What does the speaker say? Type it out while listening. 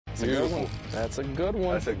That's a good one. That's a good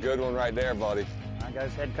one. That's a good one right there, buddy. I got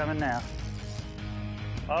his head coming now.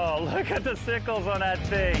 Oh, look at the sickles on that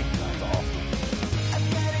thing. That's awesome.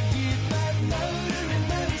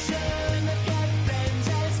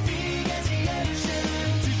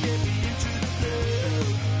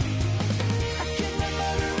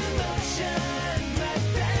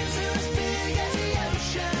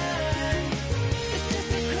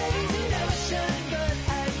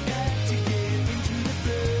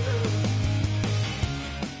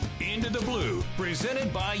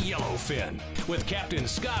 Presented by Yellowfin with Captain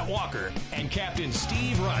Scott Walker and Captain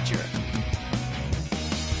Steve Roger.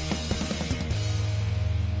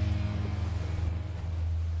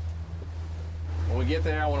 When we get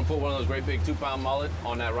there, I want to put one of those great big 2-pound mullet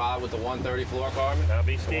on that rod with the 130 fluorocarbon. That'll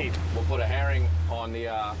be Steve. We'll put a herring on the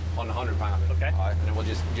 100-pounder. Okay. All right. And then we'll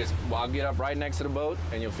just I'll get up right next to the boat,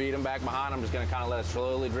 and you'll feed them back behind. I'm just going to kind of let it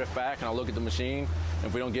slowly drift back, and I'll look at the machine. And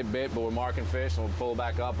if we don't get bit, but we're marking fish, and we'll pull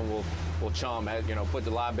back up, and we'll chum. You know, put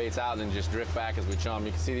the live baits out, and then just drift back as we chum.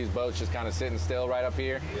 You can see these boats just kind of sitting still right up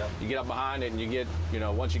here. Yep. You get up behind it, and you get, you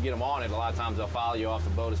know, once you get them on it, a lot of times they'll follow you off the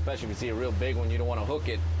boat, especially if you see a real big one. You don't want to hook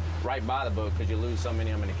it right by the boat because you lose so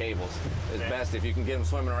many of them in the cables. It's best if you can get them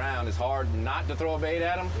swimming around. It's hard not to throw a bait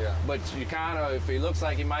at him, but you kind of, if he looks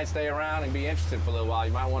like he might stay around and be interested for a little while,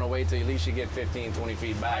 you might want to wait till at least you get 15, 20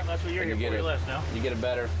 feet back. That's what you're here for your list now. You get a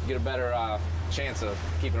better chance of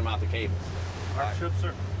keeping them out the cables. Our trips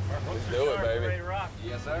are, Let's do it, baby. ready to rock.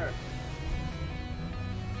 Yes, sir.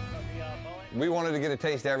 We wanted to get a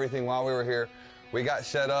taste of everything while we were here. We got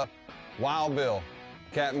set up. Wild Bill,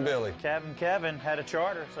 Captain Billy. Captain Kevin had a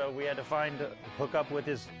charter, so we had to hook up with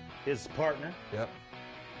his partner, Yep.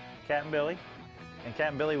 Captain Billy. And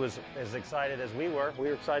Captain Billy was as excited as we were. We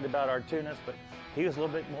were excited about our tunas, but he was a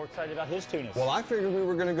little bit more excited about his tunas. Well, I figured we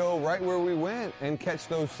were going to go right where we went and catch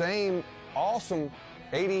those same awesome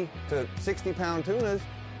 80 to 60-pound tunas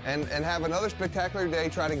and have another spectacular day,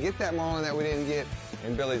 try to get that marlin that we didn't get.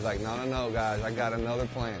 And Billy's like, no, guys, I got another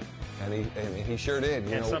plan. And he sure did.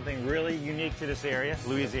 And something really unique to this area,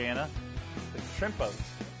 Louisiana, the shrimp boats.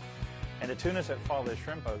 And the tunas that follow the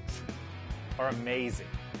shrimp boats are amazing.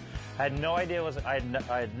 I had no idea I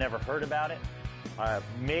had never heard about it.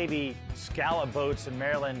 Maybe scallop boats in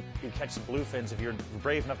Maryland, you catch the bluefins if you're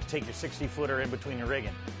brave enough to take your 60-footer in between your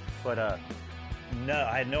rigging. But no,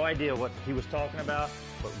 I had no idea what he was talking about.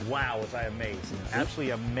 But wow, was I amazed.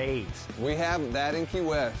 Absolutely amazed. We have that in Key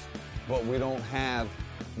West, but we don't have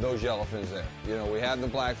those yellowfins there. You know, we have the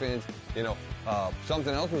blackfins. You know,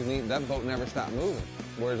 something else was neat, that boat never stopped moving.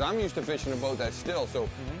 Whereas I'm used to fishing a boat that's still. So,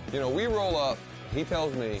 you know, we roll up, he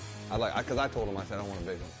tells me, because I told him, I said, I want a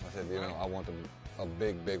big one. I said, you know, I want a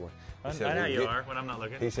big one. He said, I know you are when I'm not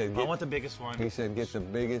looking. He said, I want the biggest one. He said, get the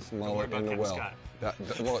biggest mullet in the well. Scott.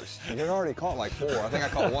 Well, you already caught like 4. I think I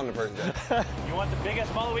caught 1 the first day. You want the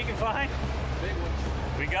biggest mullet we can find? Big one.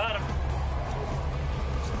 We got him.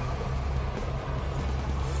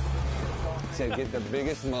 He said, get the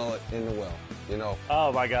biggest mullet in the well. You know.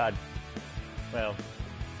 Oh my God. Well,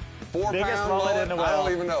 4 biggest pound mullet in the well. I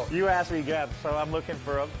don't even know. You asked me, Gab, so I'm looking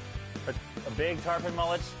for a big tarpon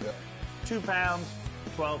mullet, 2 pounds,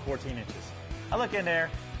 12, 14 inches. I look in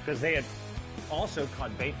there because they had also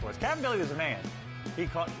caught bait for us. Captain Billy was a man. He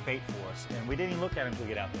caught bait for us, and we didn't even look at him until we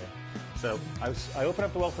get out there. So I opened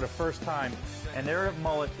up the well for the first time, and there are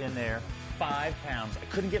mullets in there, 5 pounds. I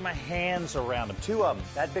couldn't get my hands around them. 2 of them,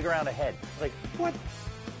 that big around the head. I was like, what?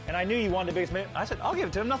 And I knew you wanted the biggest man. I said, I'll give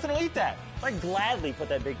it to him. Nothing will eat that. I gladly put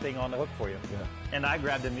that big thing on the hook for you. Yeah. And I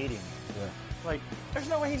grabbed him medium. Yeah. Like, there's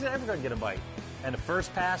no way he's ever going to get a bite. And the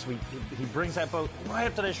first pass, he brings that boat right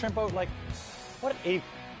up to the shrimp boat. Like, what?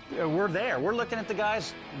 We're there. We're looking at the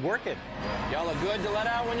guys working. Y'all are good to let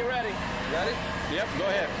out when you're ready. Ready? Yep, go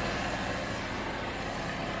ahead.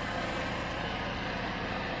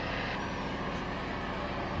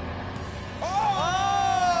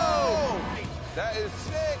 Oh! That is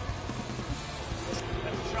sick.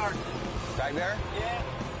 That's a shark. Back there? Yeah.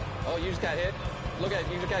 Oh, you just got hit. Look at it.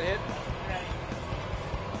 You just got hit.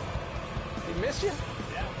 He missed you?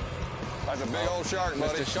 Yeah. That's a big old shark,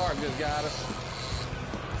 buddy. Mr. Shark just got us.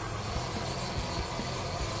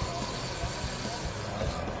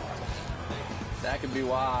 That could be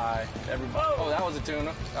why everybody. Oh, that was a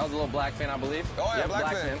tuna. That was a little blackfin, I believe. Oh, yeah, yep,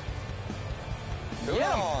 blackfin. Tuna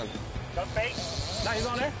Yeah. on. Got bait? Now he's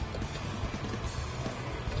on there.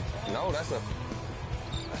 No, that's a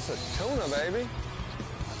tuna, baby.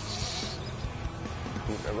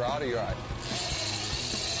 Roddy, you're right.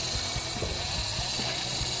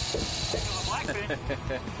 Blackfin.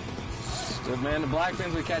 Good man, the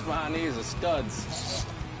blackfins we catch behind these are studs.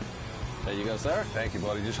 There you go, sir. Thank you,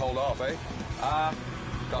 buddy. Just hold off, eh?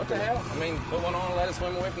 What the hell? I mean, put one on and let it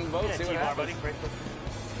swim away from the boat, Yeah, see what T-bar, happens. buddy. Great.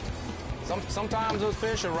 Sometimes those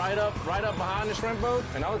fish are right up behind the shrimp boat,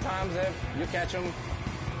 and other times you catch them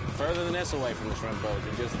further than this away from the shrimp boat.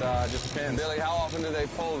 It just depends. Billy, how often do they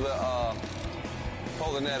pull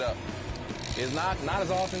the net up? It's not as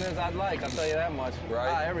often as I'd like, I'll tell you that much.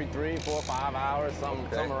 Right. Every 3, 4, 5 hours,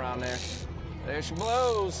 something around there. There she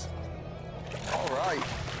blows. All right.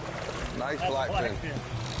 Nice blackfin.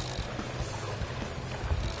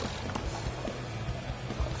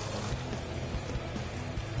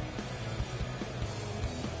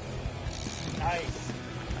 Nice.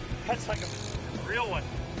 That's like a real one.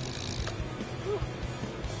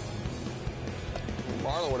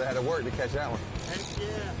 Marlon would have had to work to catch that one. Heck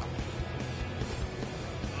yeah.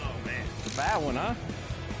 Oh, man. Bad one, huh?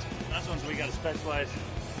 That's ones we got to specialize,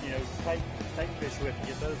 tight fish with to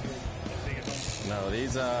get those big ones. No,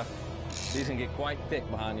 these can get quite thick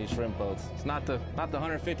behind these shrimp boats. It's not the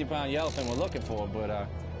 150-pound yellowfin we're looking for, but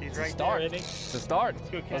He's it's a right start. there, isn't he? It's a start.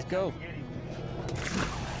 Let's go.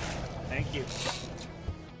 Thank you.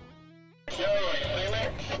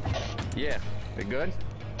 Yeah, they good?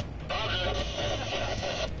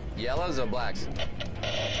 Yellows or blacks?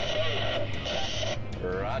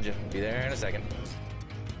 Roger. Be there in a second.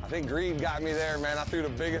 I think greed got me there, man. I threw the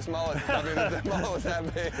biggest mullet. I mean, the mullet was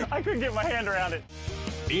that big. I couldn't get my hand around it.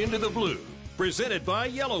 Into the Blue, presented by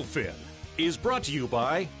Yellowfin, is brought to you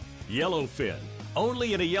by Yellowfin,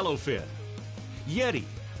 only in a Yellowfin. Yeti,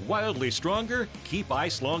 wildly stronger, keep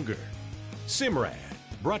ice longer. Simrad,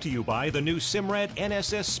 brought to you by the new Simrad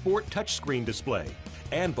NSS Sport touchscreen display,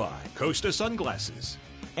 and by Costa Sunglasses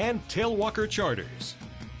and Tailwalker Charters.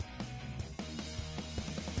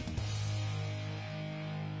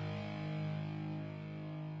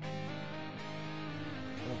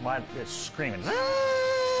 Mine is screaming.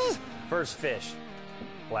 First fish,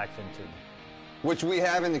 blackfin tuna. Which we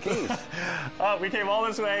have in the Keys. We came all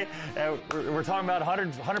this way. We're talking about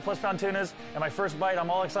 100 plus pound tunas, and my first bite, I'm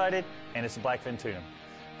all excited, and it's a blackfin tuna.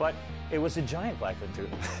 But it was a giant blackfin tuna.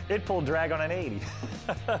 It pulled drag on an 80.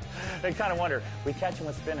 I kind of wonder, we catch them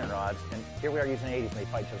with spinning rods, and here we are using 80s, and they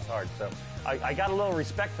fight just hard. So I got a little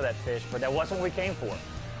respect for that fish, but that wasn't what we came for.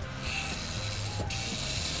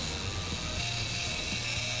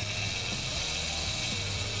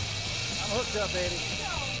 I'm hooked up, baby.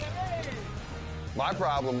 My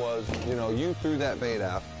problem was, you threw that bait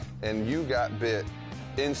out, and you got bit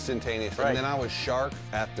instantaneously. Right. And then I was shark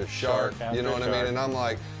after shark, you know what I mean? And I'm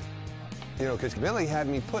like, because Billy had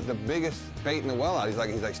me put the biggest bait in the well out. He's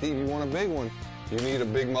like, Steve, you want a big one? You need a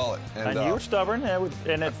big mullet. And you were stubborn,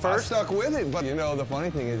 and at first... I stuck with it, but the funny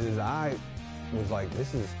thing is I was like,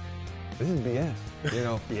 this is BS,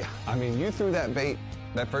 Yeah. I mean, you threw that bait,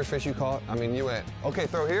 that first fish you caught, I mean, you went, okay,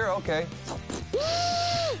 throw here, okay.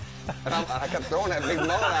 And I kept throwing that big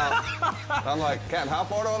mullet out. I'm like, Captain, how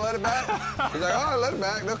far do I let it back? He's like, oh, let it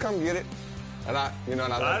back. They'll come get it. And I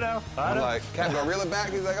know. I'm like, Captain, go reel it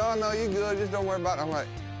back. He's like, oh, no, you good. Just don't worry about it. I'm like,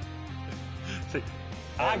 see,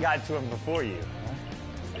 I got to him before you.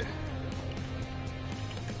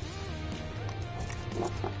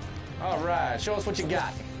 All right, show us what you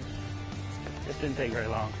got. It didn't take very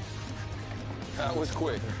long. that was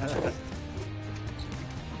quick.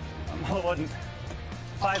 Well, it wasn't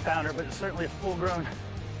 5-pounder, but it's certainly a full-grown.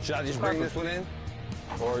 Should I just bring this one in?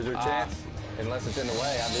 Or is there a chance? Unless it's in the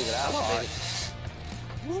way, I'll leave it out. All right.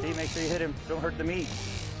 Steve, make sure you hit him. Don't hurt the meat.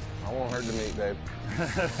 I won't hurt the meat, babe.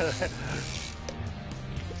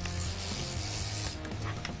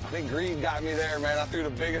 I think greed got me there, man. I threw the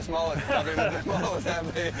biggest mullet. I mean, the mullet was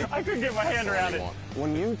that big. I couldn't get my hand around it.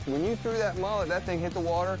 When you threw that mullet, that thing hit the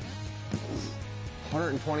water.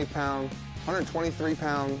 120-pound,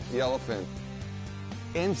 123-pound yellowfin.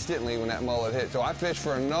 Instantly when that mullet hit. So I fished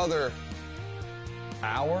for another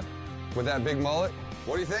hour with that big mullet.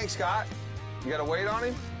 What do you think, Scott? You got a weight on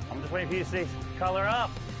him? I'm just waiting for you to see color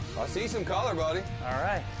up. I see some color, buddy. All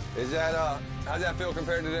right. Is that how's that feel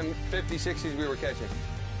compared to them 50, 60s we were catching?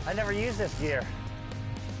 I never used this gear.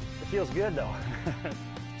 It feels good though.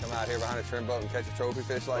 Come out here behind a shrimp boat and catch a trophy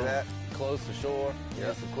fish like that. Close to shore. Yep.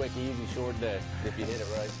 Just a quick, easy, short day if you hit it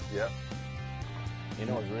right. Yep. You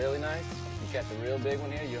know what's really nice? You catch a real big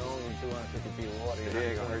one here, you're only in 250 feet of water. You're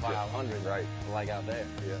ain't gonna hurt you. 500, Right. Like out there.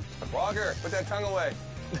 Yeah. Walker, put that tongue away.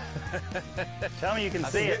 Tell me you can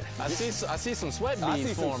see it. I see some sweat beads I see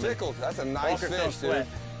some forming. sickles. That's a nice Walkers don't fish, sweat.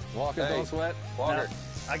 dude. Walkers Hey. don't sweat. Walker,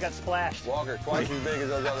 No, I got splashed. Walker, twice as big as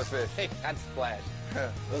those other fish. Hey, that's splash.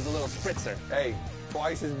 Those a little spritzer. Hey,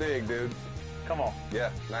 twice as big, dude. Come on.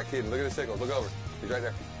 Yeah, not kidding. Look at the sickles. Look over. He's right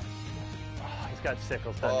there. Oh, he's got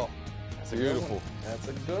sickles, doesn't Oh, he? That's a good beautiful. one. That's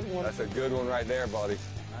a good one. That's a good one right there, buddy.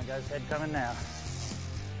 I got his head coming now.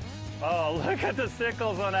 Oh, look at the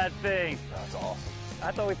sickles on that thing. That's awesome.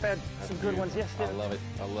 I thought we had some good ones yesterday. I love it.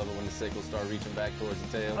 I love it when the sickles start reaching back towards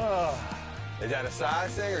the tail. Oh. Is that a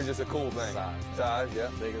size thing or just a cool thing? Size, yeah.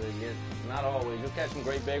 Bigger they get. Not always. You'll catch some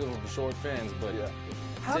great big ones with the short fins, but Yeah.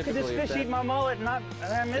 How could this fish eat my mullet and I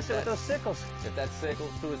miss it with those sickles? if that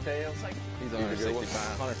sickles to his tail, It's like, he's a good 160 one.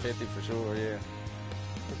 pounds. 150 for sure, yeah.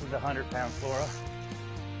 this is the 100-pound flora.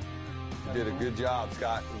 You did a good job,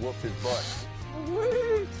 Scott. Whooped his butt.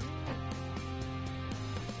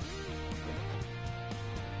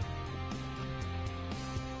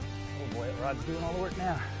 Oh boy, that rod's doing all the work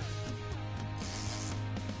now.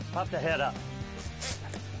 Pop the head up.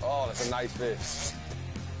 Oh, that's a nice fish.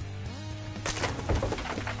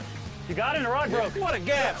 You got it, and the rod broke. What a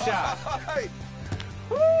gap shot. Hey,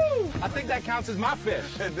 Woo! I think that counts as my fish.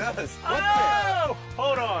 it does. Oh!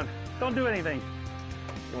 Hold on. Don't do anything.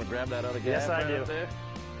 You want to grab that other gap? Yes, I right do. up there?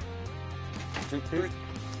 2, 3.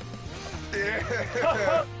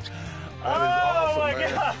 Yeah. Oh, awesome, my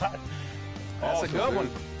man. God. That's Awesome, a good dude. one.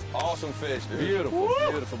 Awesome fish, dude. Beautiful, Woo!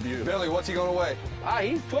 beautiful, beautiful. Billy, what's he going to weigh?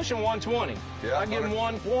 He's pushing 120. Yeah, I give him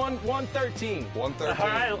 113. 113. All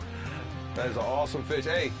right. That is an awesome fish.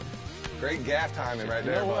 Hey, great gaff timing right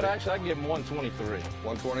You there, know what? buddy. Actually, I can give him 123.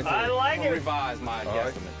 123. I like I'm gonna it. revise my All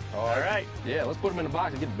right. guesstimate. All All right. Yeah, let's put him in the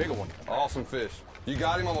box and get a bigger one. Awesome fish. You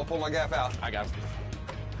got him? I'm going to pull my gaff out. I got him.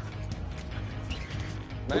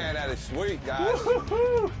 Man, that is sweet, guys.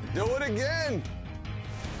 Do it again.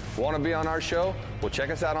 Want to be on our show? Well, check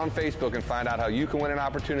us out on Facebook and find out how you can win an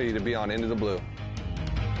opportunity to be on Into the Blue.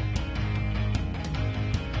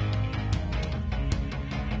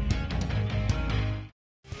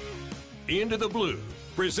 Into the Blue,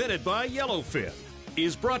 presented by Yellowfin,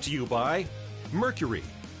 is brought to you by Mercury,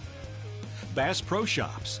 Bass Pro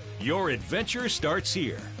Shops, your adventure starts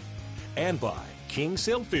here, and by King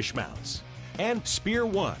Sailfish Mounts and Spear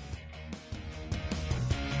One.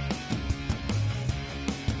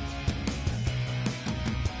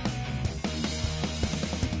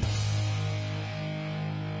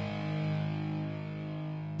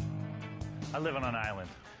 I live on an island.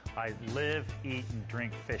 I live, eat, and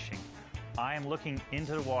drink fishing. I am looking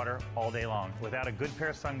into the water all day long. Without a good pair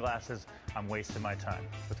of sunglasses, I'm wasting my time.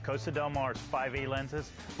 With Costa Del Mar's 5A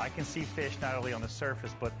lenses, I can see fish not only on the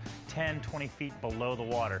surface, but 10, 20 feet below the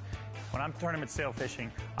water. When I'm tournament sail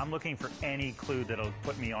fishing, I'm looking for any clue that'll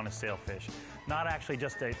put me on a sailfish. Not actually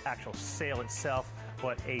just an actual sail itself,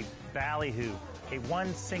 but a ballyhoo,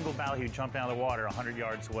 one single ballyhoo jumping out of the water 100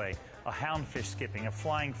 yards away, a houndfish skipping, a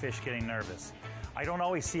flying fish getting nervous. I don't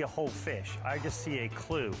always see a whole fish. I just see a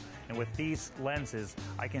clue. And with these lenses,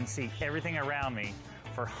 I can see everything around me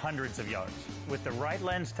for hundreds of yards. With the right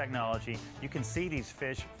lens technology, you can see these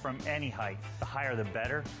fish from any height. The higher the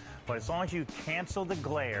better. But as long as you cancel the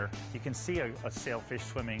glare, you can see a sailfish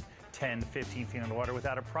swimming 10, 15 feet underwater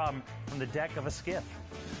without a problem from the deck of a skiff.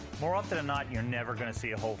 More often than not, you're never going to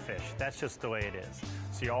see a whole fish. That's just the way it is.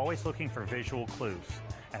 So you're always looking for visual clues.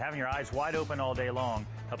 And having your eyes wide open all day long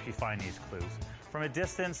helps you find these clues. From a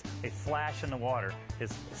distance, a flash in the water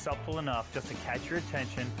is subtle enough just to catch your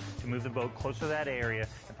attention, to move the boat closer to that area,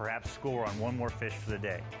 and perhaps score on one more fish for the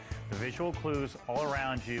day. The visual clues all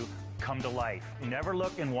around you come to life. Never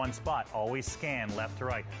look in one spot. Always scan left to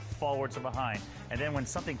right, forwards or behind. And then when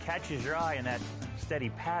something catches your eye in that steady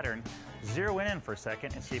pattern, zero in for a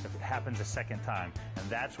second and see if it happens a second time. And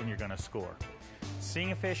that's when you're going to score.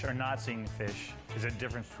 Seeing a fish or not seeing a fish is a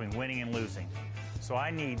difference between winning and losing. So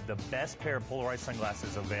I need the best pair of polarized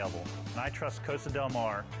sunglasses available. And I trust Costa Del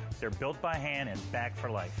Mar. They're built by hand and back for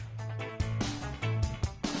life.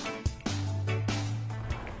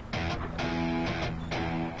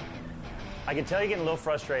 I can tell you're getting a little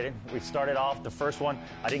frustrated. We started off, the first one,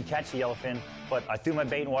 I didn't catch the yellowfin, but I threw my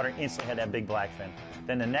bait in water and instantly had that big blackfin.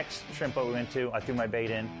 Then the next shrimp boat we went to, I threw my bait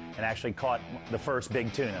in and actually caught the first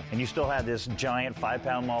big tuna. And you still have this giant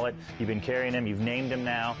 5-pound mullet. You've been carrying him, you've named him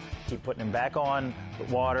now. Keep putting him back on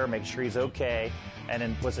the water, make sure he's okay. And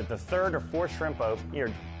then was it the third or fourth shrimp boat?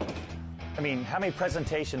 I mean, how many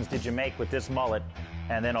presentations did you make with this mullet?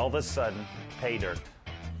 And then all of a sudden, pay dirt.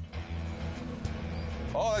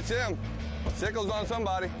 Oh, that's him. Sickles on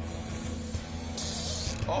somebody.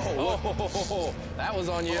 Oh, that was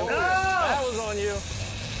on you. Oh, That was on you.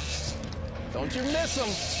 Don't you miss him.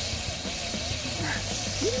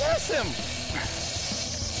 You miss him.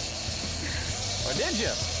 Or did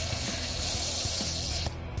you?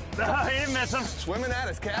 No, he didn't miss him. swimming at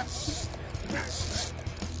us, Cap.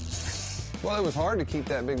 Well, it was hard to keep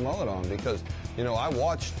that big mullet on because, you know, I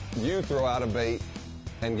watched you throw out a bait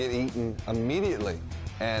and get eaten immediately.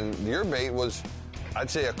 And your bait was, I'd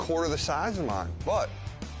say, a quarter the size of mine. But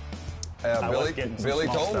Billy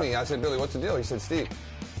told me, I said, Billy, what's the deal? He said, Steve,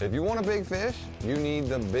 if you want a big fish, you need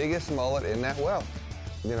the biggest mullet in that well.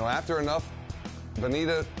 You know, after enough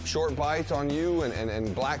bonita short bites on you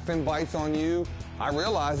and blackfin bites on you, I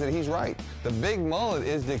realized that he's right. The big mullet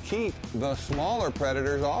is to keep the smaller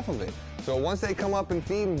predators off of it. So once they come up and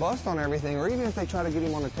feed and bust on everything, or even if they try to get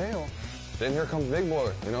him on the tail, then here comes Big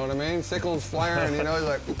Boy. You know what I mean? Sickles flaring, you know, he's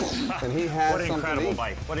like, and he has something to eat. What an incredible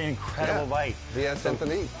bite. What an incredible bite. He has something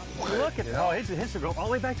to eat. Look at that. Oh, his will go all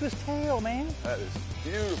the way back to his tail, man. That is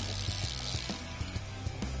beautiful.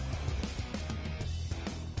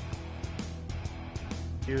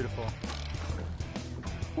 Beautiful.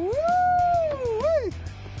 Woo!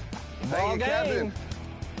 Thank you, game. Captain.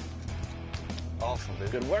 Awesome,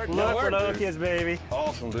 dude. Good work. Look for those kids, baby.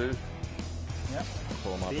 Awesome, dude. Yep.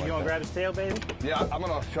 Pull him up Steve, like you want to that. grab his tail, baby? Yeah, I'm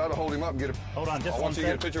gonna try to hold him up and get a. Hold on, just I want you to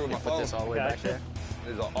get a picture with my Put phone. this all the way back Gotcha. there.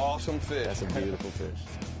 It's an awesome fish. That's a beautiful fish.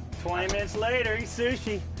 20 minutes later, he's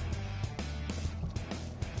sushi.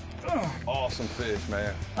 Awesome fish,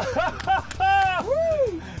 man.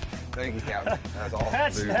 Woo! Thank you, Captain. That's awesome,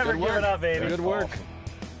 That's dude. never Good given work. up, baby. Good work.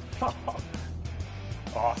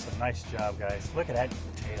 Awesome. Nice job, guys. Look at that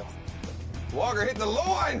tail. Walker hit the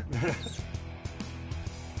line.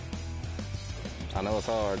 I know it's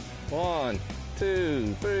hard. 1,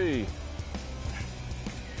 2, 3.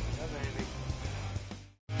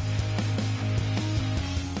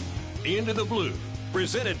 Into the Blue,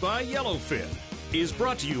 presented by Yellowfin, is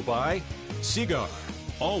brought to you by Cigar,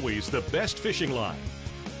 always the best fishing line.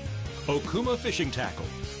 Okuma Fishing Tackle,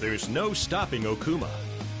 there's no stopping Okuma.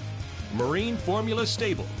 Marine Formula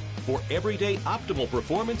Stable, for everyday optimal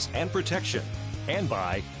performance and protection. And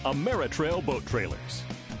by Ameritrail Boat Trailers.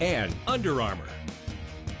 And Under Armour.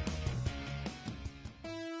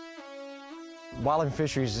 Wildlife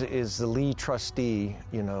Fisheries is the lead trustee,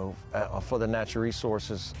 you know, for the natural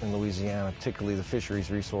resources in Louisiana, particularly the fisheries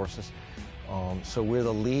resources. So we're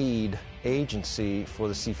the lead agency for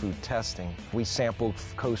the seafood testing. We sample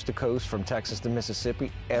coast to coast from Texas to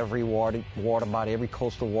Mississippi, every water body, every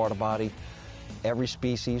coastal water body, every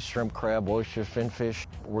species, shrimp, crab, oyster, finfish,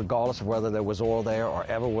 regardless of whether there was oil there or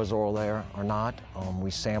ever was oil there or not. We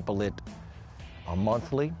sample it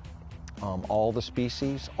monthly. All the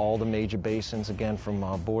species, all the major basins, again, from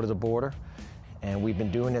border to border. And we've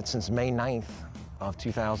been doing it since May 9th of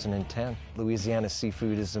 2010. Louisiana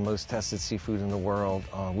seafood is the most tested seafood in the world.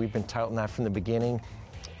 We've been touting that from the beginning.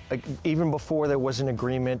 Even before there was an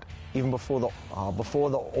agreement, even before the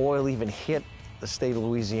oil even hit the state of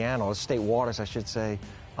Louisiana, or state waters, I should say,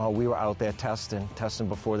 we were out there testing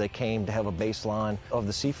before they came to have a baseline of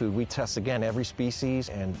the seafood. We test, again, every species,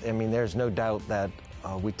 and I mean, there's no doubt that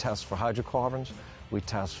we test for hydrocarbons, we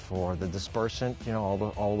test for the dispersant, you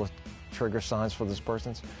know, all the trigger signs for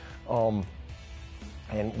dispersants.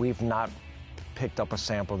 And we've not picked up a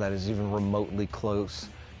sample that is even remotely close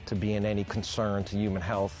to being any concern to human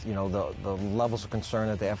health. You know, the levels of concern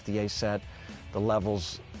that the FDA set, the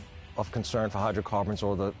levels of concern for hydrocarbons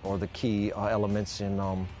or the key elements in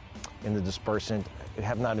the dispersant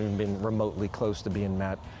have not even been remotely close to being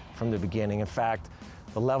met from the beginning. In fact,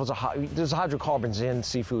 the levels of there's hydrocarbons in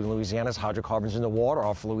seafood in Louisiana, there's hydrocarbons in the water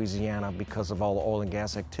off Louisiana because of all the oil and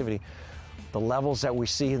gas activity. The levels that we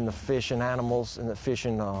see in the fish and animals, in the fish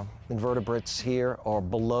and invertebrates here, are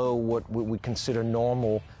below what we consider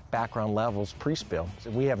normal background levels pre-spill. So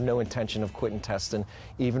we have no intention of quitting testing.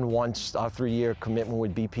 Even once our 3-year commitment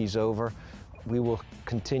with BP is over, we will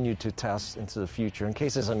continue to test into the future. In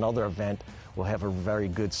case there's another event, we'll have a very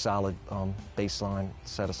good, solid baseline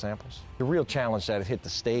set of samples. The real challenge that hit the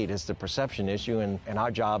state is the perception issue, and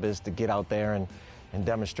our job is to get out there and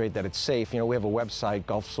demonstrate that it's safe. You know, we have a website,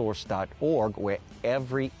 gulfsource.org, where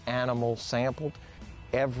every animal sampled,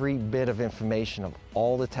 every bit of information of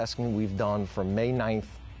all the testing we've done from May 9th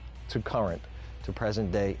to current, to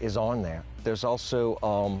present day, is on there. There's also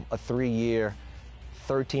a 3-year,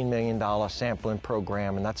 $13 million sampling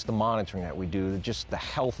program, and that's the monitoring that we do, just the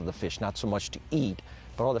health of the fish, not so much to eat,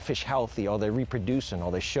 but are the fish healthy, are they reproducing,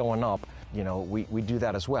 are they showing up? You know, we do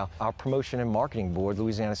that as well. Our promotion and marketing board,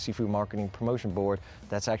 Louisiana Seafood Marketing Promotion Board,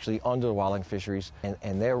 that's actually under Wildlife Fisheries,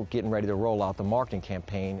 and they're getting ready to roll out the marketing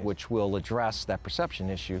campaign, which will address that perception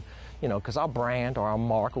issue. You know, because our brand or our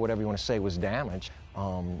mark or whatever you want to say was damaged,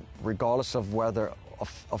 regardless of whether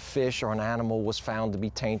a fish or an animal was found to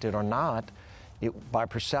be tainted or not. By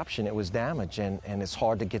perception, it was damaged, and it's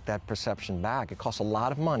hard to get that perception back. It costs a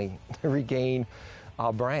lot of money to regain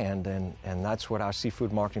our brand, and that's what our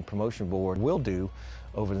Seafood Marketing Promotion Board will do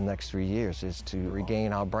over the next 3 years, is to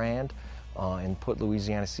regain our brand and put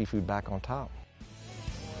Louisiana seafood back on top.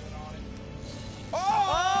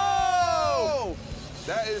 Oh!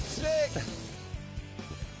 That is sick.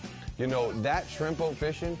 You know, that shrimp boat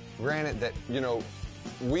fishing, granted that, you know,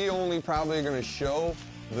 we only probably are going to show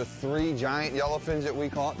the 3 giant yellowfins that we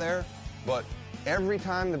caught there, but every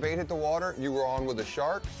time the bait hit the water, you were on with a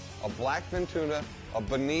shark, a blackfin tuna, a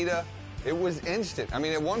bonita. It was instant. I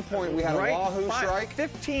mean, at one point, we had a wahoo strike.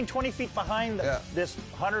 15, 20 feet behind this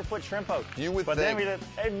 100-foot shrimp boat. You would but think, then we did,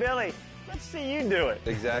 hey, Billy, let's see you do it.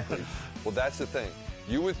 Exactly. Well, that's the thing.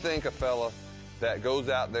 You would think a fella that goes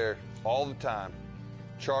out there all the time,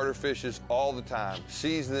 charter fishes all the time,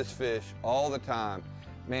 sees this fish all the time.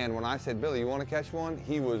 Man, when I said, Billy, you want to catch one?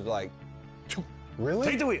 He was like, really?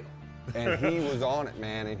 Take the wheel. And he was on it,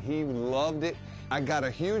 man, and he loved it. I got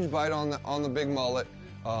a huge bite on the big mullet.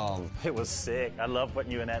 It was sick. I love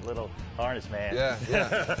putting you in that little harness, man.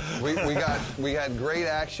 Yeah. we had great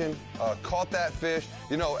action. Caught that fish.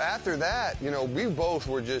 You know, after that, you know, we both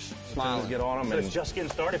were just smiling. Get on them. So it's just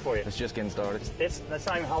getting started for you. It's just getting started. That's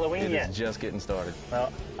not even Halloween yet. It's just getting started.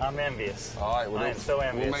 Well, I'm envious. All right, I am so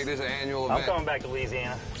envious. We'll make this an annual event. I'm coming back to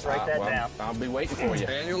Louisiana. Write that down. I'll be waiting for you.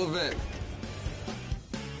 Annual event.